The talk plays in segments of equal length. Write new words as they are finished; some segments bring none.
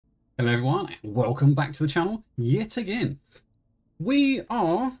Hello everyone, and welcome back to the channel yet again. We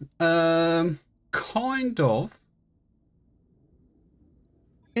are kind of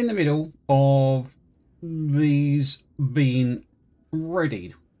in the middle of these being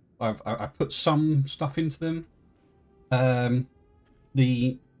readied. I've put some stuff into them.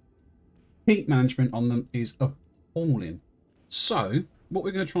 The heat management on them is appalling. So what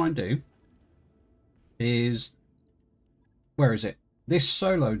we're going to try and do is, where is it? This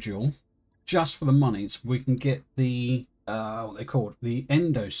solo duel, just for the money, so we can get the what they call it, the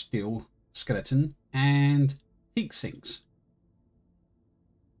endosteel skeleton and heat sinks.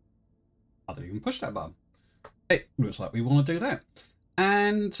 I didn't even push that button. It looks like we want to do that,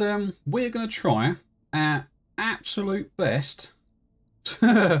 and we're going to try our absolute best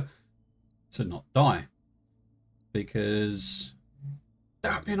to not die, because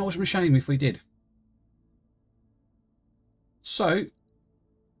that would be an awesome shame if we did. So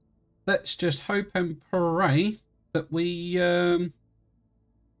let's just hope and pray that we don't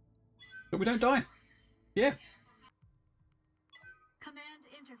die. Yeah. Command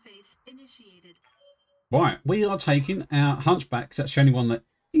interface initiated. Right, we are taking our Hunchback, 'cause that's the only one that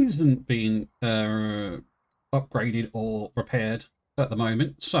isn't being upgraded or repaired at the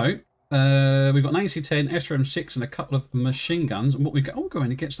moment. So we've got an AC-10, SRM-6, and a couple of machine guns. And what we go? Oh, we're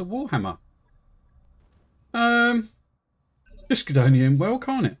going against the Warhammer. This could only end well,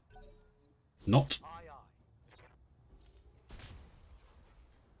 can't it? Not.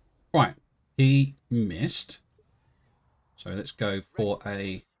 Right, he missed. So let's go for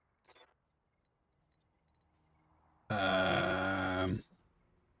a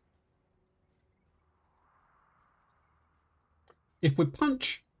if we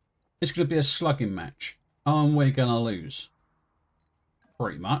punch, it's going to be a slugging match, and we're going to lose.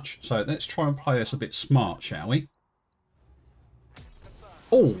 Pretty much. So let's try and play this a bit smart, shall we?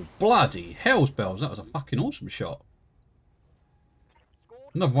 Oh, bloody hell's bells. That was a fucking awesome shot.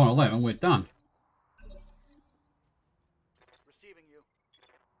 Another one of them and we're done. Receiving you.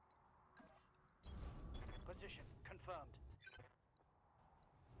 Position confirmed.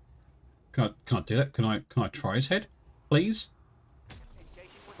 Can I do that? Can I try his head, please?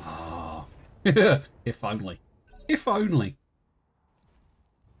 Ah, if only. If only.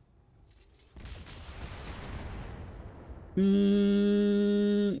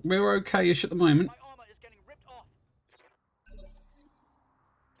 We're okay-ish at the moment. My armor is getting ripped off.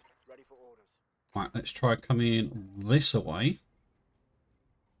 Ready for orders. Right, let's try coming this way.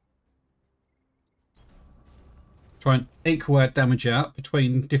 Try and equal our damage out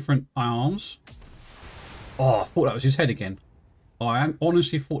between different arms. Oh, I thought that was his head again. I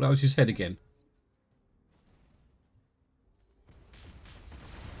honestly thought that was his head again.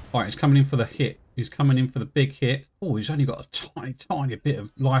 Alright, he's coming in for the hit. He's coming in for the big hit. Oh, he's only got a tiny, tiny bit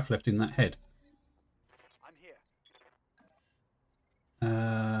of life left in that head. I'm here.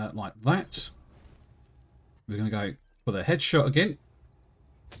 Like that. We're going to go for the headshot again.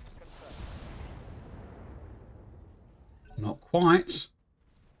 Not quite.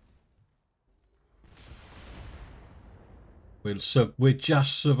 We're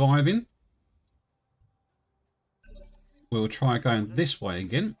just surviving. We'll try going this way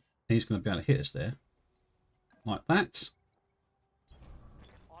again. He's going to be able to hit us there. Like that.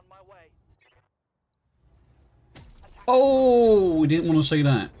 On my way. Oh, we didn't want to see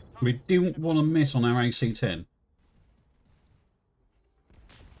that. We didn't want to miss on our AC-10.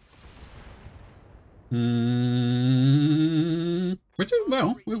 We're doing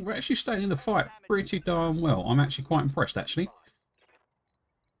well. We're actually staying in the fight pretty darn well. I'm actually quite impressed, actually.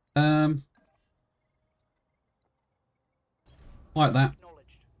 Like that.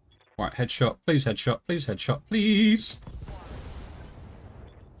 Right, headshot. Please headshot. Please headshot. Please.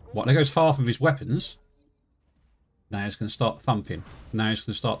 What, there goes half of his weapons. Now he's going to start thumping. Now he's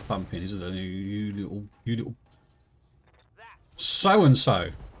going to start thumping. Is it a you little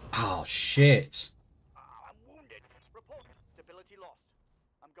so-and-so? Oh, shit. I'm wounded. Report. Stability lost.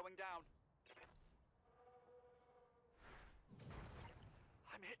 I'm going down.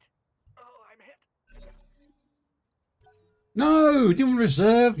 I'm hit. Oh, I'm hit. No, didn't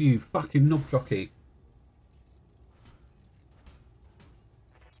reserve, you fucking knob jockey.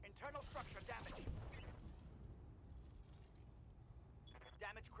 Internal structure damage.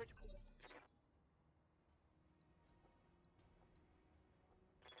 Damage critical.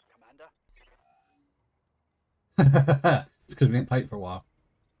 Commander. It's because we haven't played for a while.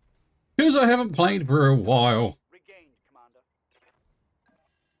 Because I haven't played for a while. Regained,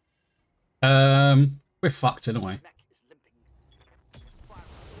 Commander. We're fucked anyway. Mech is limping. Fire on all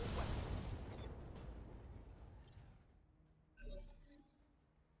weapons.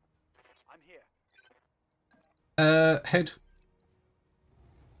 I'm here. Head.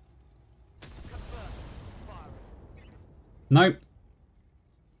 Confirmed. Firing. Nope.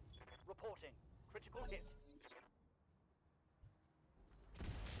 Reporting. Critical hit.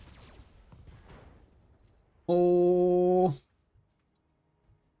 Oh.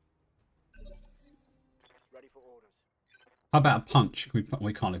 Ready for orders. How about a punch?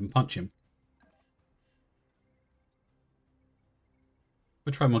 We can't even punch him.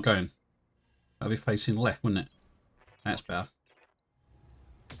 Which way am I going? That'll be facing left, wouldn't it? That's better.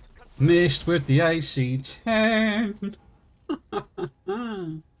 Missed with the AC-10. Take that.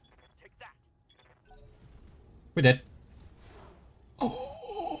 We're dead.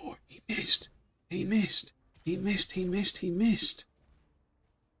 Oh, he missed. He missed. He missed. He missed. He missed.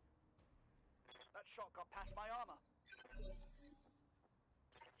 That shot got past my armor.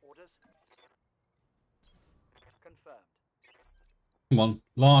 Orders. Confirmed. Come on.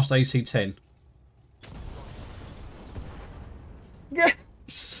 Last AC-10.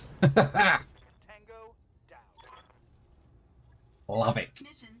 Yes! Tango down. Love it.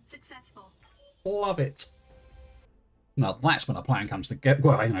 Mission successful. Love it. Now that's when a plan comes together.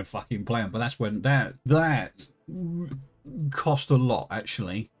 Well, ain't no fucking plan, but that's when that cost a lot,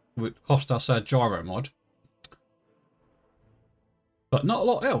 actually. It cost us a gyro mod. But not a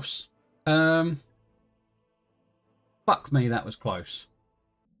lot else. Fuck me, that was close.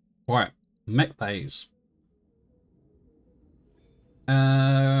 Right, mech bays.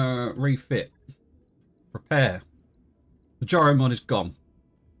 Refit. Repair. The gyro mod is gone.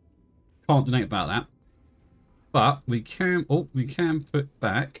 Can't do anything about that. But we can put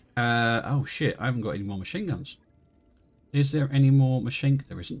back oh shit, I haven't got any more machine guns. Is there any more machine?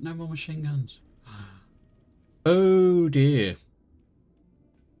 There isn't no more machine guns. Oh dear.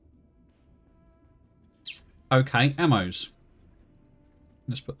 Okay, ammos.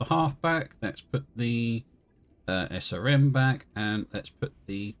 Let's put the half back. Let's put the SRM back, and let's put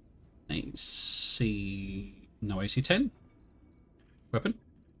the AC10 weapon.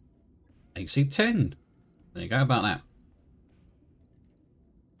 AC10. There you go about that.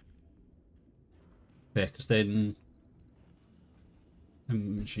 Yeah, because then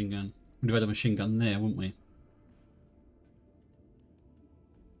machine gun. We'd have had a machine gun there, wouldn't we?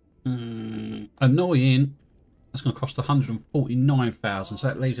 Annoying. That's going to cost 149,000, so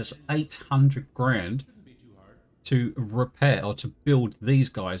that leaves us 800 grand to repair or to build these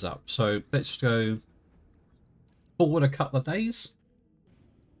guys up. So let's go forward a couple of days.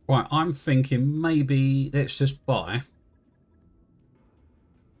 Right, I'm thinking maybe let's just buy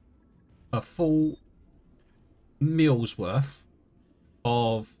a full meal's worth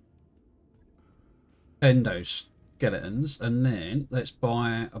of endoskeletons, and then let's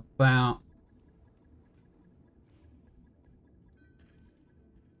buy about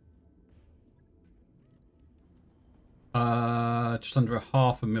just under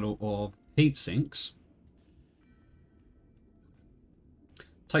 500,000 of heat sinks.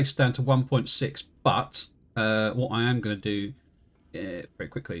 Takes down to 1.6, but what I am going to do very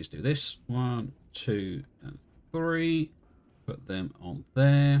quickly is do this. 1, 2, and 3. Put them on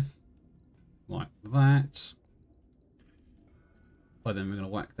there, like that. And then we're going to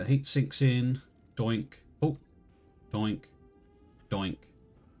whack the heat sinks in. Doink. Oh, doink, doink,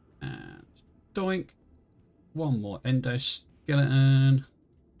 and doink. One more endoskeleton.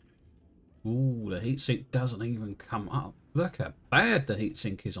 Ooh, the heatsink doesn't even come up. Look how bad the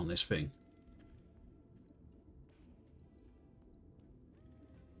heatsink is on this thing.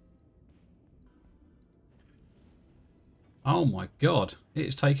 Oh my god.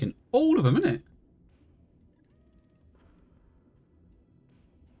 It's taken all of them, isn't it?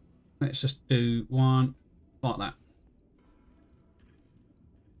 Let's just do one like that.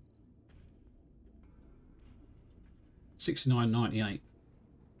 $69.98.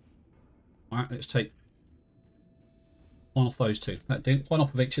 Alright, let's take one off those two. That do one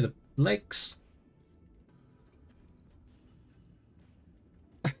off of each of the legs.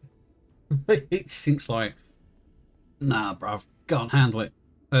 It sinks like, nah, bruv, can't handle it.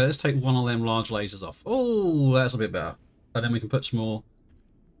 Let's take one of them large lasers off. Oh, that's a bit better. And then we can put some more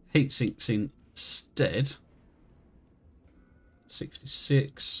heat sinks in instead.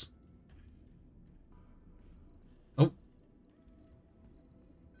 66. Oh.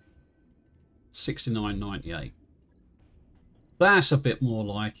 69.98. That's a bit more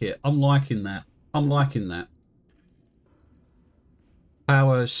like it. I'm liking that. I'm liking that.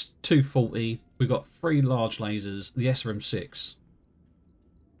 Power's 240. We've got 3 large lasers. The SRM6.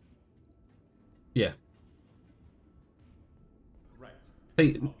 Yeah.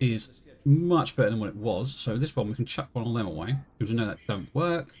 Heat is much better than what it was. So this one we can chuck one of them away because we know that don't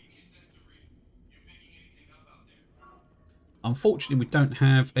work. Unfortunately, we don't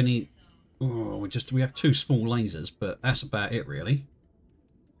have any. Oh, we have 2 small lasers, but that's about it really.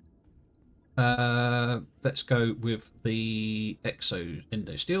 Let's go with the Exo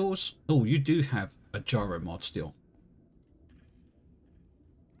Endo Steels. Oh, you do have a gyro mod still.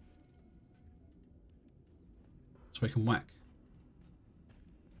 So we can whack.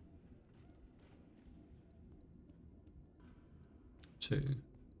 Two,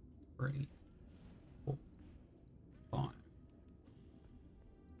 3, 4, 5.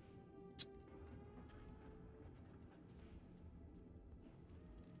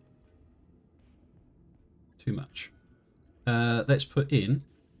 Too much. Let's put in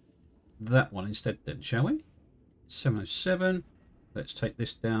that one instead then, shall we? 707. Let's take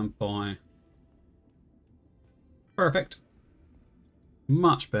this down by... Perfect.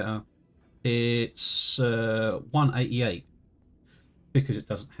 Much better. It's 188 because it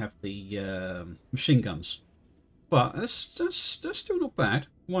doesn't have the machine guns. But that's still not bad.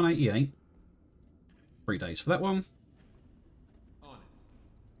 188. 3 days for that one. On it.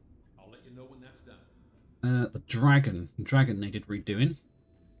 I'll let you know when that's done. The dragon. The dragon needed redoing.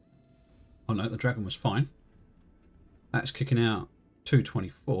 Oh no, the dragon was fine. That's kicking out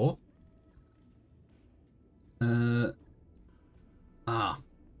 224.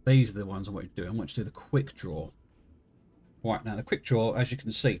 These are the ones I want to do. I want to do the quick draw. Right, now the quick draw, as you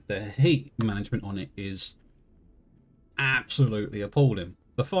can see, the heat management on it is absolutely appalling.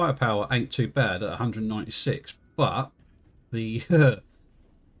 The firepower ain't too bad at 196, but the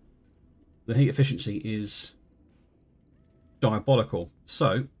the heat efficiency is diabolical.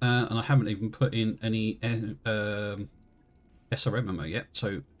 So, and I haven't even put in any SRM ammo yet,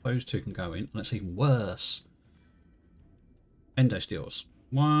 so those 2 can go in. And it's even worse. Endo Steels.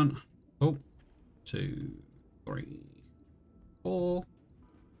 1, 2, 3, 4.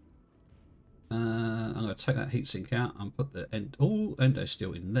 I'm going to take that heatsink out and put the Endo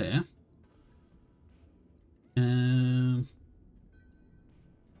Steel in there.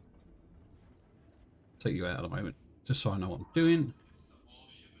 Take you out at the moment, just so I know what I'm doing.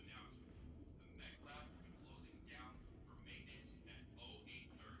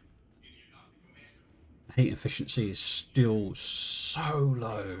 Heat efficiency is still so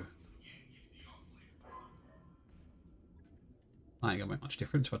low. That ain't gonna make much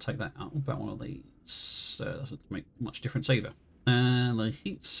difference if I take that out. What about one of these? Doesn't make much difference either. And the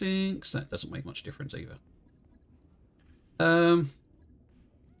heat sinks, that doesn't make much difference either.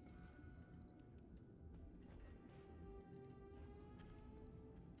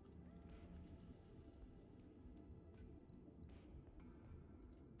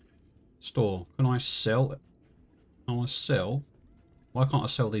 Store. Can I sell it? I want to sell. Why can't I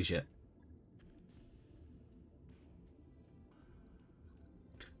sell these yet?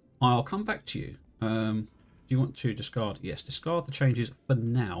 I'll come back to you. Do you want to discard? Yes, discard the changes for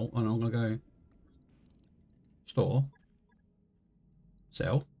now. And I'm going to go store.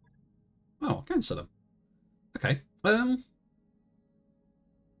 Sell. Oh, I can sell them. Okay. Probably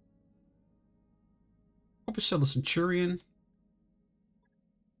sell the Centurion.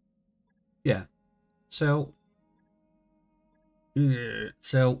 Yeah. Sell.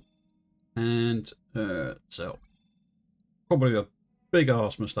 Sell. And sell. Probably a big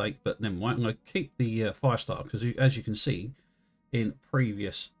ass mistake, but never mind. I'm going to keep the Firestarter because, as you can see in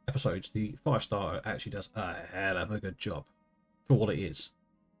previous episodes, the Firestarter actually does a hell of a good job for what it is.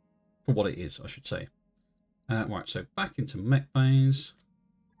 For what it is, I should say. Right, so back into mech bays.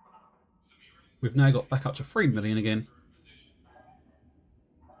 We've now got back up to 3 million again.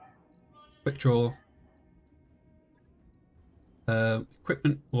 Quick draw.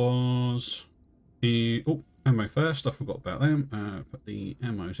 Equipment was... ammo first. I forgot about them. Put the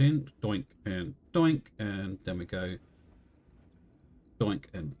ammos in. Doink and doink. And then we go doink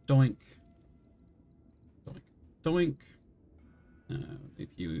and doink. Doink, doink. Move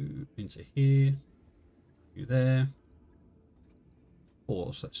you into here. You there.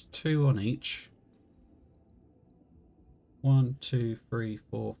 4. So that's 2 on each. 1, 2, 3,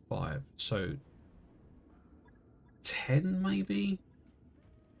 4, 5. So 10 maybe.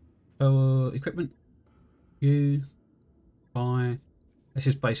 Equipment. You buy. This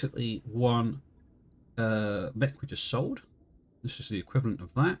is basically one mech we just sold. This is the equivalent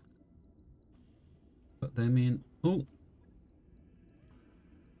of that. Put them in. Oh,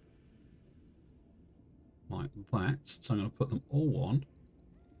 like that. So I'm going to put them all on.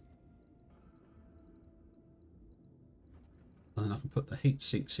 And then I can put the heat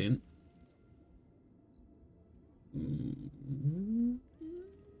sinks in.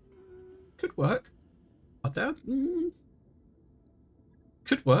 Could work. I doubt.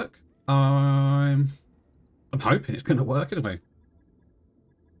 Could work. I'm hoping it's going to work anyway.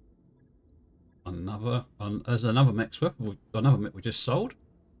 There's another mech's worth. Another mech we just sold.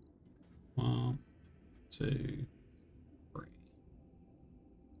 1, 2, 3.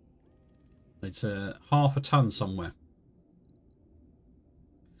 It's half a ton somewhere.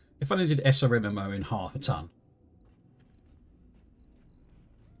 If I only did SRMMO in half a ton.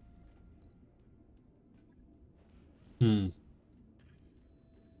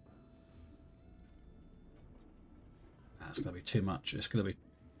 That's going to be too much. It's going to be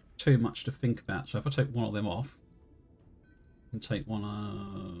too much to think about. So if I take one of them off and take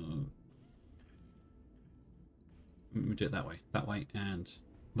one, let me do it that way, and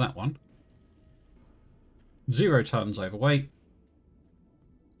that one. 0 tons overweight.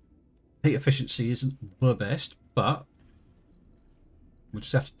 Heat efficiency isn't the best, but we'll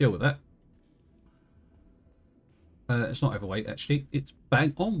just have to deal with that. It's not overweight, actually. It's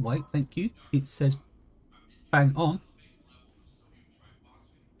bang on weight, thank you. It says bang on.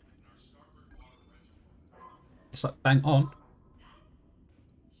 It's like bang on.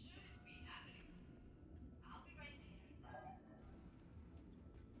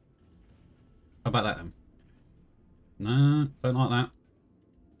 How about that then? No, don't like that.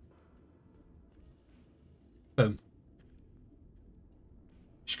 Boom.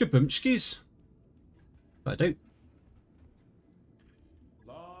 Shkaboomskis. I do.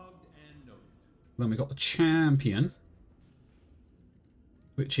 Logged and noted. Then we got the champion,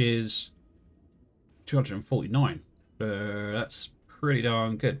 which is 249. That's pretty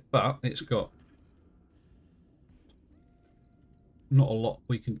darn good, but it's got not a lot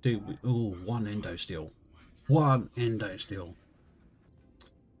we can do with... Oh, 1 endo steel. 1 endo steel.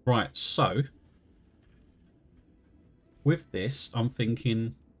 Right, so with this, I'm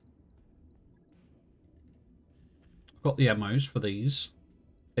thinking I've got the ammos for these.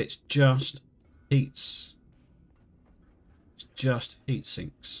 It's just heats. It's just heat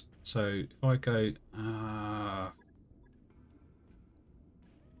sinks. So if I go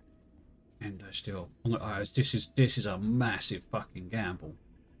endo steel, this is a massive fucking gamble.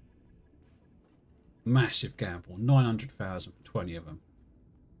 Massive gamble. 900,000 for 20 of them.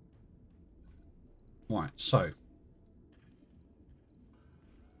 Right, so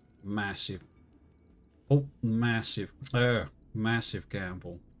massive. Oh, massive. Massive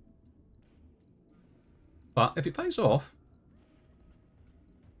gamble. But if it pays off,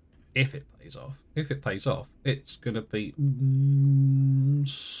 if it pays off, it's going to be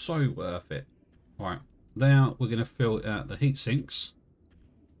so worth it. Right, now we're going to fill out the heat sinks.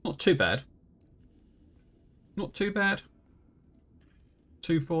 Not too bad. Not too bad.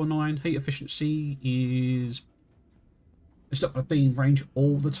 249. Heat efficiency is... It's not going to be in range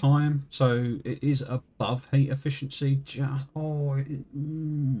all the time, so it is above heat efficiency. Just... Oh...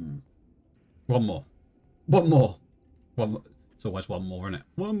 One more. One more. One more. It's always one more, isn't it?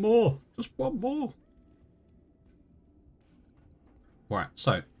 One more. Just one more. Right,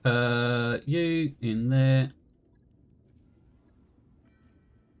 so, you in there.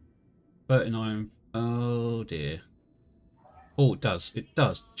 39. Oh, dear. Oh, it does. It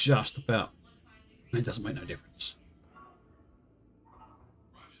does. Just about. It doesn't make no difference.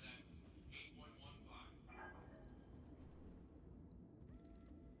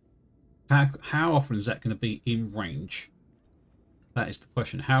 How often is that going to be in range? That is the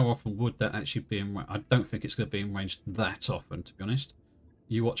question. How often would that actually be in range? I don't think it's going to be in range that often, to be honest.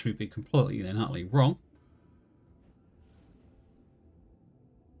 You watch me be completely and utterly wrong.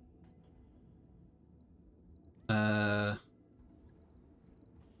 I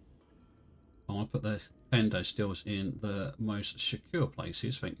want to put the endo steels in the most secure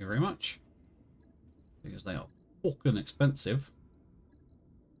places. Thank you very much. Because they are fucking expensive.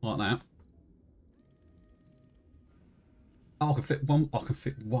 Like that. Oh, I can fit one. I can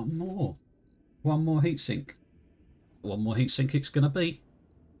fit one more. One more heatsink. One more heatsink it's going to be.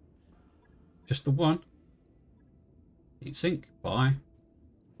 Just the one. Heatsink. Bye.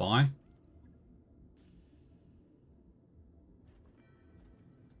 Bye.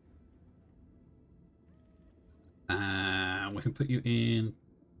 And we can put you in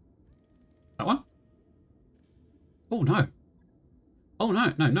that one. Oh no. Oh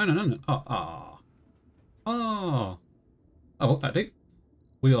no, no, no, no, no, no. Oh, oh. Oh. Oh, that do.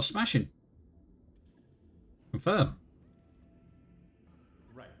 We are smashing. Confirm.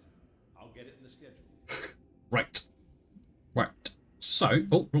 Right. I'll get it in the schedule. Right. Right. So,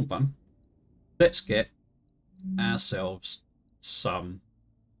 oh, wrong button. Let's get ourselves some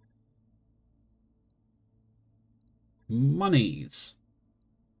monies.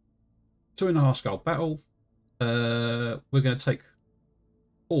 2.5 gold battle. We're going to take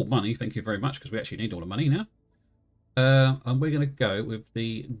all money. Thank you very much, because we actually need all the money now. And we're going to go with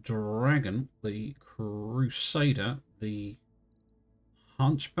the Dragon, the Crusader, the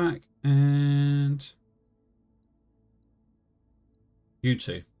Hunchback, and you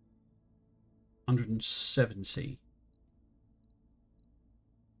two. 170.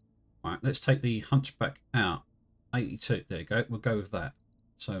 Right, let's take the Hunchback out. 82. There you go. We'll go with that.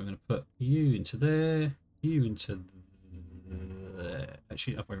 So I'm going to put you into there, you into there.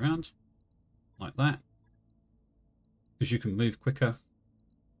 Actually, other way around. Like that. Because you can move quicker.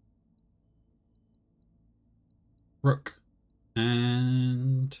 Rook.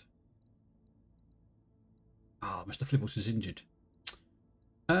 And... Ah, Mr. Flibbles is injured.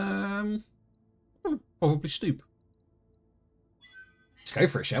 Probably Stoop. Let's go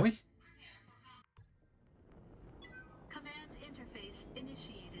for it, shall we? Command interface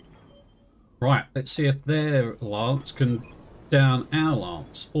initiated. Right, let's see if their lance can down our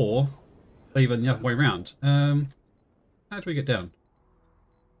lance, or even the other way around. How do we get down?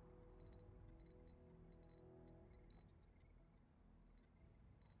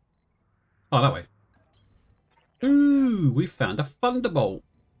 Oh, that way. Ooh, we found a thunderbolt.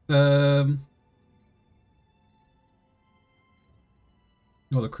 You're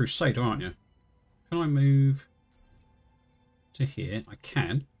the Crusader, aren't you? Can I move to here? I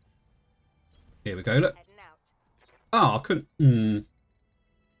can. Here we go, look. Oh, I couldn't.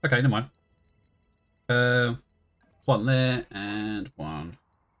 Okay, never mind. One there and one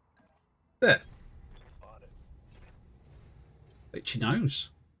there. Itchy nose.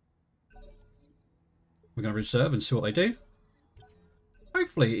 We're going to reserve and see what they do.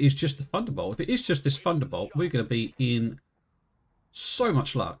 Hopefully it is just the Thunderbolt. If it is just this Thunderbolt, we're going to be in so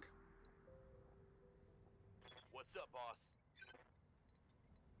much luck. What's up, boss?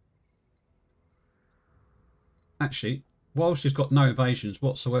 Actually, whilst he's got no evasions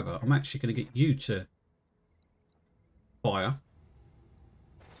whatsoever, I'm actually going to get you to fire.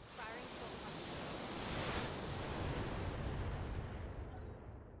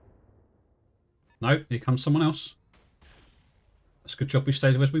 No, here comes someone else. That's a good job we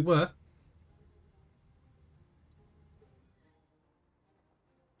stayed as we were.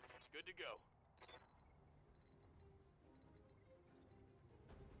 Good to go.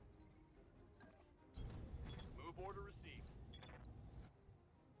 Move order received.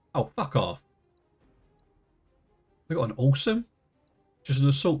 Oh, fuck off. We got an awesome, just an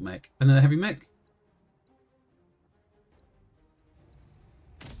assault mech, and then a heavy mech.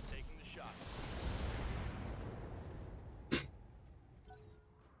 Taking the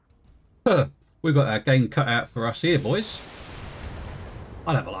shot. We've got our game cut out for us here, boys.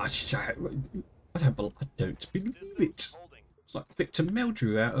 I don't believe it. Holding. It's like Victor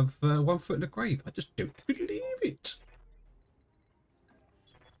Meldrew out of 1 Foot in the Grave. I just don't believe it.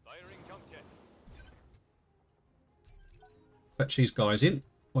 Firing Tomcat. Fetch these guys in.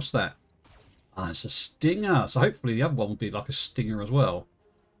 What's that? Ah, it's a stinger. So hopefully the other one will be like a stinger as well.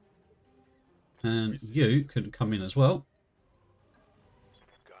 And you can come in as well.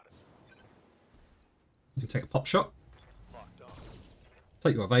 Got it. You can take a pop shot. Locked on.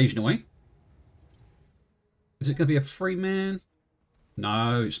 Take your evasion away. Is it going to be a free man?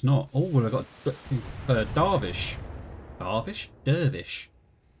 No, it's not. Oh, well, I've got Darvish. Dervish.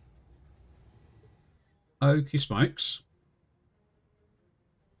 Okie smokes.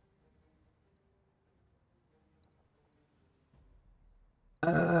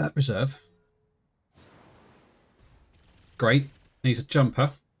 Reserve. Great. Needs a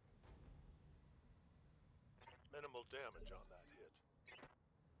jumper. Minimal damage on that hit.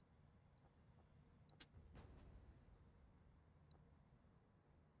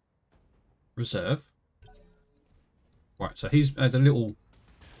 Reserve. Right, so he's had a little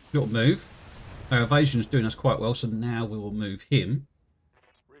move. Our evasion's doing us quite well, so now we will move him.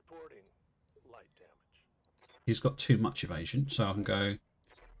 Reporting light damage. He's got too much evasion, so I can go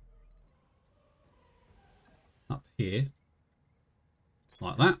up here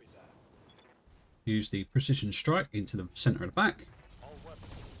like that. Use the precision strike into the center of the back. All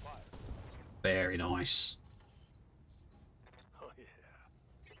weapons fire. Very nice. Oh yeah.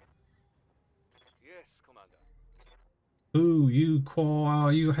 Yes, Commander. Ooh, you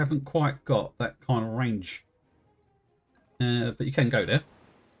haven't quite got that kind of range, but you can go there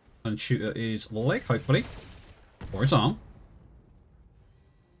and shoot at his leg, hopefully, or his arm.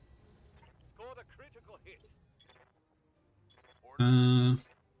 Score the critical hit.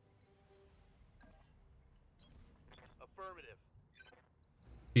 Affirmative.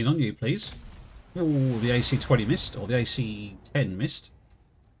 In on you, please. Oh, the AC-20 missed, or the AC-10 missed.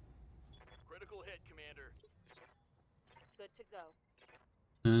 Critical hit, Commander. Good to go.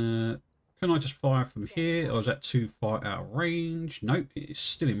 Can I just fire from here, or is that too far out of range? Nope, it's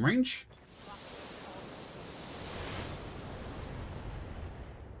still in range.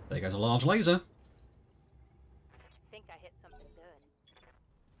 There goes a large laser. Think I hit something good.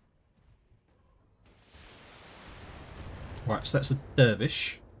 Right, so that's the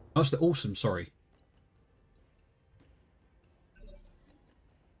dervish. Oh, it's the awesome, sorry.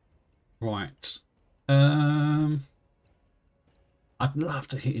 Right. I'd love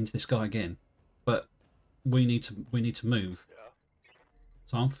to hit into this guy again, but we need to move.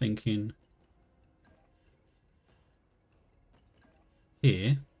 So I'm thinking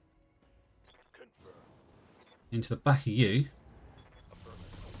here into the back of you.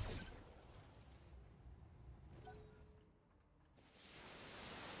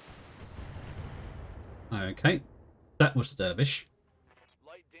 Okay, that was the dervish.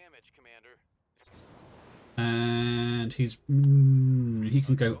 Light damage, Commander. And he's he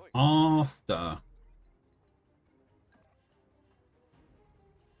can go after.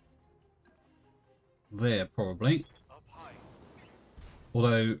 There probably. Up high.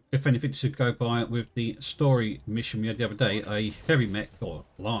 Although, if anything to go by with the story mission we had the other day, a heavy mech or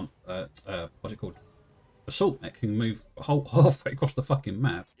alarm, what's it called? Assault mech can move halfway across the fucking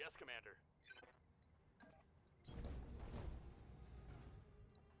map. Yes, Commander.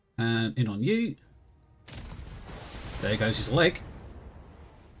 And in on you. There goes his leg.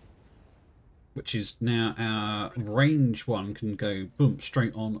 Which is now our range one, can go boom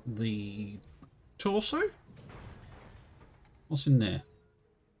straight on the torso. What's in there?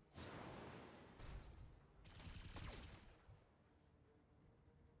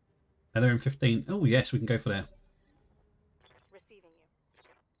 LRM-15. Oh yes, we can go for there. Receiving you.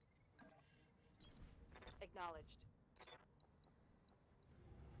 Acknowledged.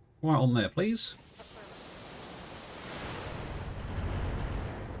 Right on there, please.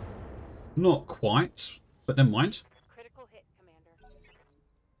 Not quite, but never mind. Critical hit, Commander.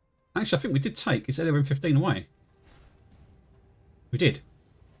 Actually, I think we did take his LRM-15 away. We did.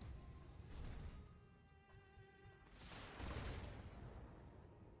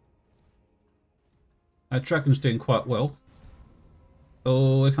 Our dragon's doing quite well.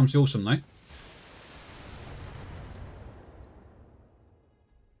 Oh, here comes the awesome though.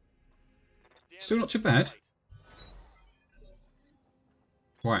 Still not too bad.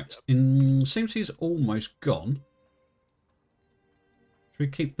 Right, seems he's almost gone. Should we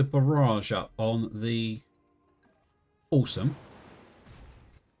keep the barrage up on the awesome?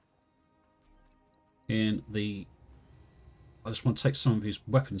 I just want to take some of his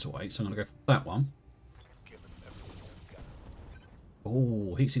weapons away, so I'm going to go for that one.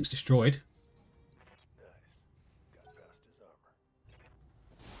 Oh, heat sink's destroyed.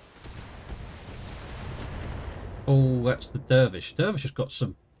 Oh, that's the dervish. Dervish has got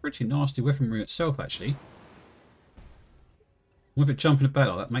some pretty nasty weaponry itself, actually. With it jumping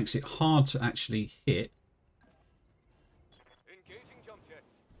about, that makes it hard to actually hit. Engaging jump jet.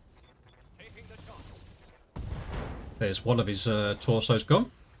 Taking the shot. There's one of his torsos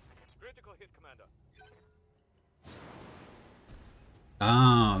gone. Critical hit, Commander.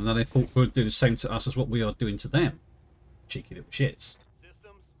 Ah, now they thought we'd do the same to us as what we are doing to them. Cheeky little shits.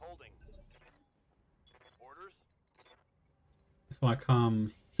 Systems holding. Orders. If I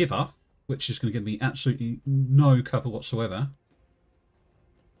come hither, which is going to give me absolutely no cover whatsoever.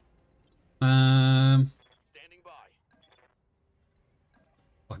 Standing by.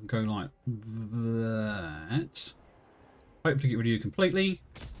 I can go like that. Hopefully get rid of you completely.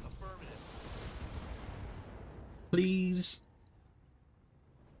 Affirmative. Please.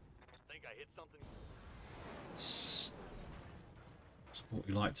 Think I hit something. That's what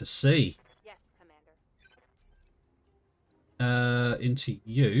we like to see. Yes, Commander. Into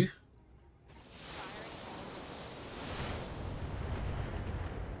you.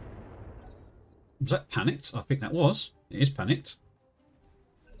 Was that panicked? I think that was. It is panicked.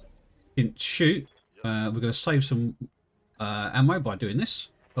 Didn't shoot. We're going to save some ammo by doing this.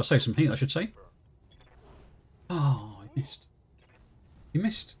 I'll save some heat, I should say. Oh, I missed. You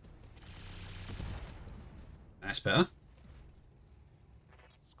missed. That's better.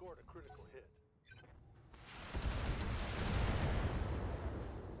 Scored a critical hit.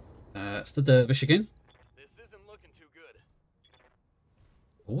 It's the dervish again. This isn't looking too good.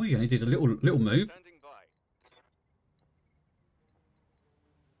 Oh, he only did a little move. Standing by.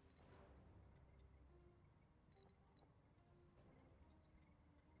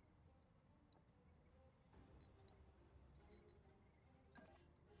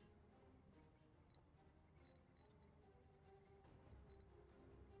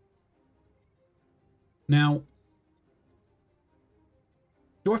 Now,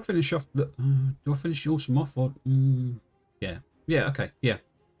 do do I finish off the? Do I finish the awesome off or? Yeah. Yeah. Okay. Yeah.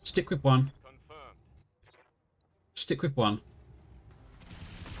 Stick with one. Confirmed. Stick with one.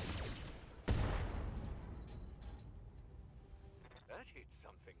 That hit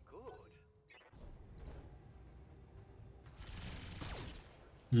something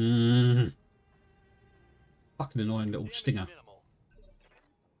good. Fucking annoying little stinger. Minimal.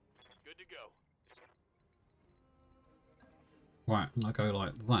 Good to go. Right, and I go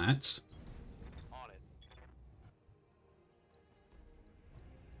like that. On it.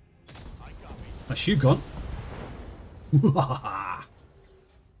 I copy. That's you gone. Enemy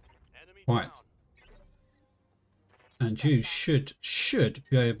Right. down. And you should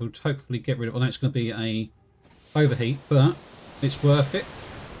be able to hopefully get rid of. Well, that's going to be a overheat, but it's worth it.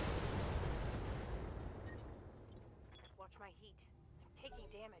 Watch my heat. I'm taking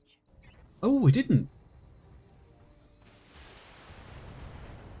damage. Oh, we didn't.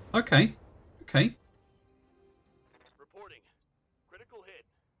 Okay. Okay. Reporting. Critical hit.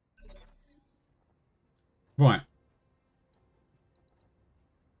 Right.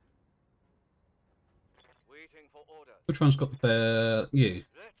 Waiting for orders. Which one's got the bear? You.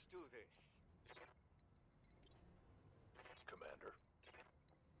 Let's do this. Commander.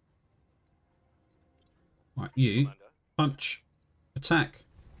 Right, you. Commander. Punch. Attack.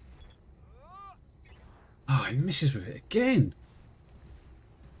 Oh, he misses with it again.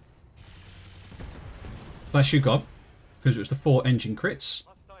 Bless you, God. Because it was the 4 engine crits.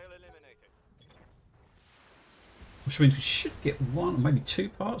 Hostile eliminated. Which means we should get 1 or maybe 2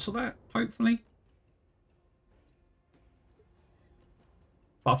 parts of that, hopefully.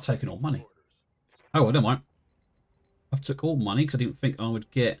 But I've taken all money. Oh, well, don't mind. I've took all money because I didn't think I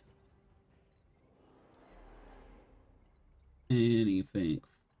would get anything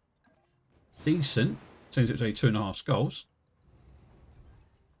decent. Since it was only 2.5 skulls.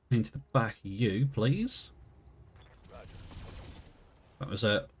 Into the back of you, please. That was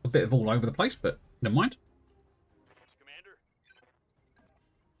a bit of all over the place, but never mind. Commander.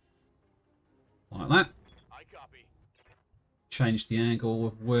 Like that. I copy. Change the angle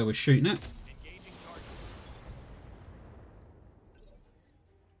of where we're shooting at. Engaging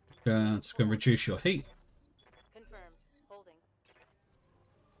target. Just going to reduce your heat. Confirmed. Holding.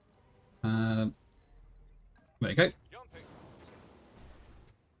 There you go. Jumping.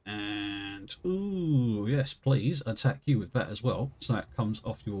 And, ooh, yes, please attack you with that as well. So that comes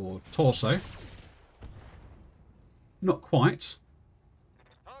off your torso. Not quite,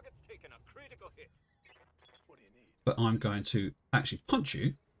 Target's taken a critical hit. What do you need? but I'm going to actually punch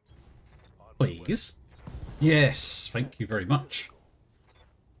you. Please. Yes, thank you very much.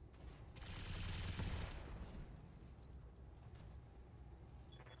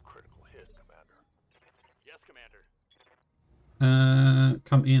 Critical hit, Commander. Yes, Commander.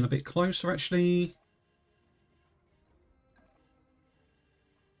 Come in a bit closer, actually.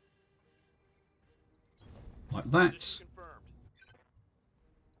 Like that. Confirmed.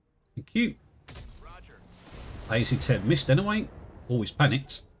 Thank you. Roger. AC-10 missed anyway. Always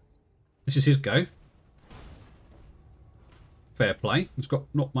panicked. This is his go. Fair play. He's got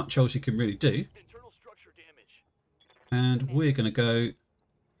not much else he can really do. Internal structure damage. And we're going to go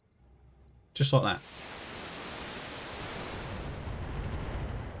just like that.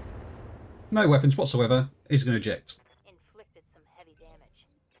 No weapons whatsoever. He's going to eject. Inflicted some heavy damage.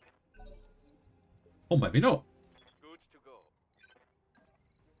 Or maybe not. Good to go.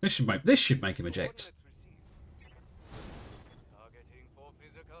 This should make him eject. Coordinates received. Targeting for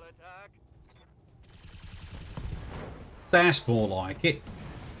physical attack. That's more like it.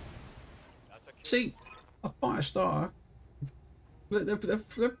 That's a kill. See, a fire star. They're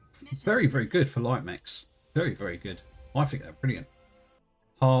very, very good for light mechs. Very, very good. I think they're brilliant.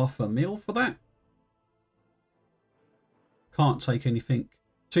 $500,000 for that. Can't take anything.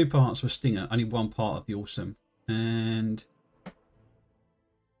 2 parts of a stinger, only 1 part of the awesome, and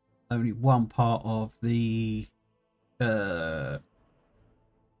only 1 part of the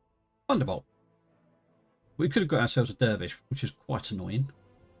thunderbolt. We could have got ourselves a dervish, which is quite annoying.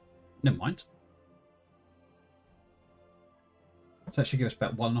 Never mind. So that should give us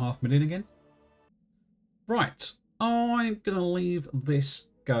about 1.5 million again. Right, I'm going to leave this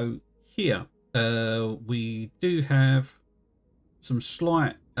go here. We do have some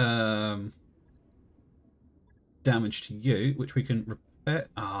slight damage to you, which we can repair.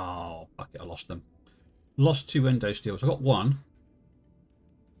 Oh, fuck it, I lost them. Lost 2 endo steels. I got 1.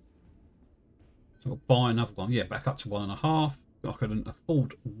 So I'll buy another one. Yeah, back up to 1.5. I couldn't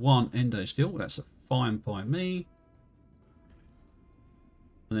afford 1 endo steel. That's fine by me.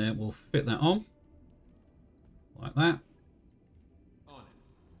 And then we'll fit that on. Like that. On it.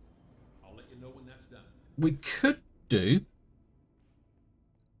 that's done. we could do...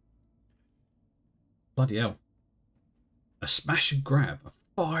 Bloody hell. A smash and grab. A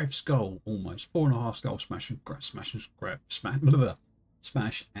 5 skull, almost. 4.5 skull smash and grab. Smash and grab.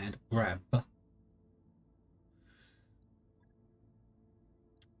 Smash and grab.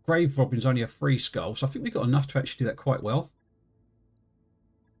 Grave robbing's only a 3 skull, so I think we've got enough to actually do that quite well.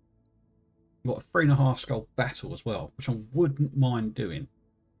 We've got a 3.5 skull battle as well, which I wouldn't mind doing.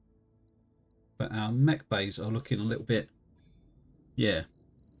 But our mech bays are looking a little bit... Yeah.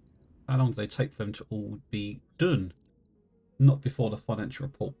 How long do they take for them to all be done? Not before the financial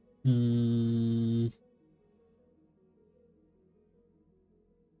report.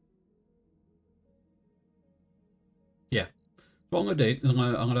 Yeah. What I'm going to do is I'm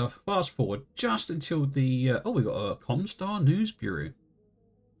going to fast forward just until the... oh, we've got a Comstar News Bureau.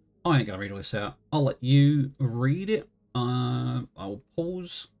 I ain't going to read all this out. I'll let you read it. I'll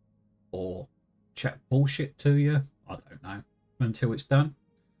pause or chat bullshit to you. I don't know. Until it's done.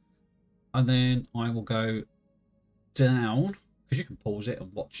 And then I will go down, because you can pause it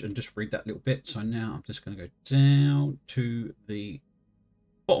and watch and just read that little bit. So now I'm just going to go down to the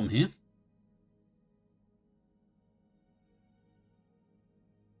bottom here.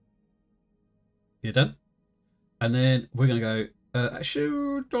 You're done. And then we're going to go,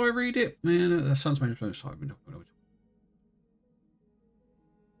 should I read it? Man, that sounds like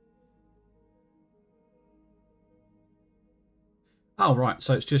oh, right.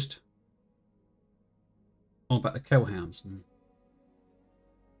 So it's just all about the Kellhounds.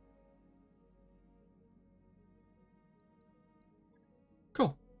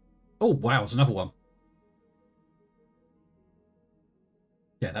 Cool. Oh, wow. There's another one.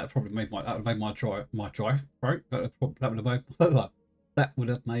 Yeah, that probably made my dry throat. That would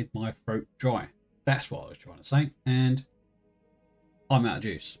have made my throat dry. That's what I was trying to say. And I'm out of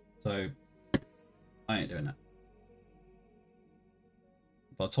juice, so I ain't doing that.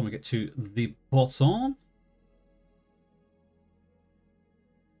 By the time we get to the bottom,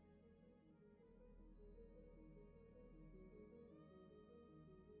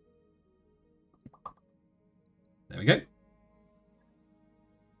 there we go.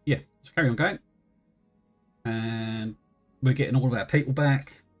 Yeah, let's carry on going. And we're getting all of our people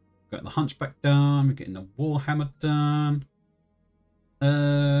back. We're getting the Hunchback done. We're getting the Warhammer done.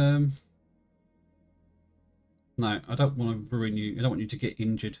 No, I don't want to ruin you. I don't want you to get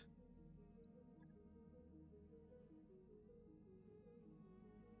injured.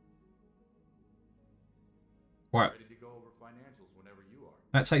 Right. Ready to go over financials whenever you are.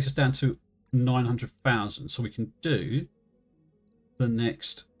 That takes us down to 900,000, so we can do the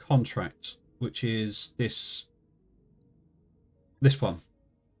next contract, which is this one,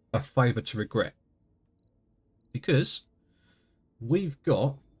 a favour to regret, because we've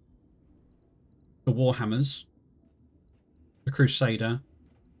got the Warhammers, the Crusader.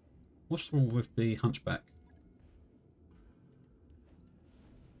 What's wrong with the Hunchback?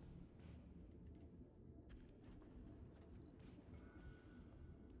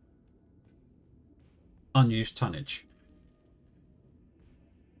 Unused tonnage.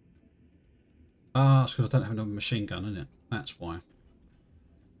 Ah, it's because I don't have another machine gun, isn't it? That's why.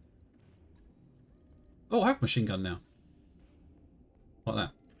 Oh, I have a machine gun now. Like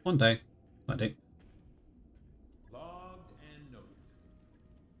that. One day. That day. Logged and noted.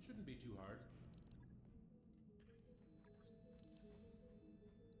 Shouldn't be too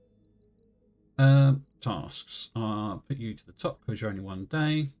hard. Tasks. Put you to the top because you're only 1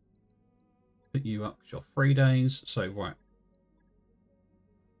 day. Put you up because you're 3 days. So, right.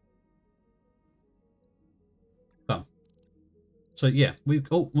 Done. So, yeah, we've...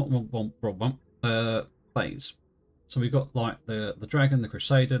 Oh, wrong one. Phase. So we've got, like, the Dragon, the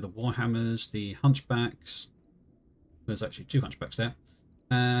Crusader, the Warhammers, the Hunchbacks. There's actually 2 Hunchbacks there.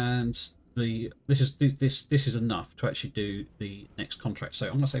 And this is enough to actually do the next contract. So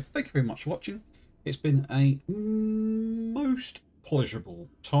I'm going to say thank you very much for watching. It's been a most pleasurable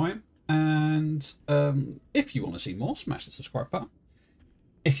time. And if you want to see more, smash the subscribe button.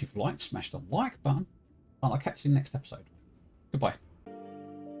 If you've liked, smash the like button. And I'll catch you in the next episode. Goodbye.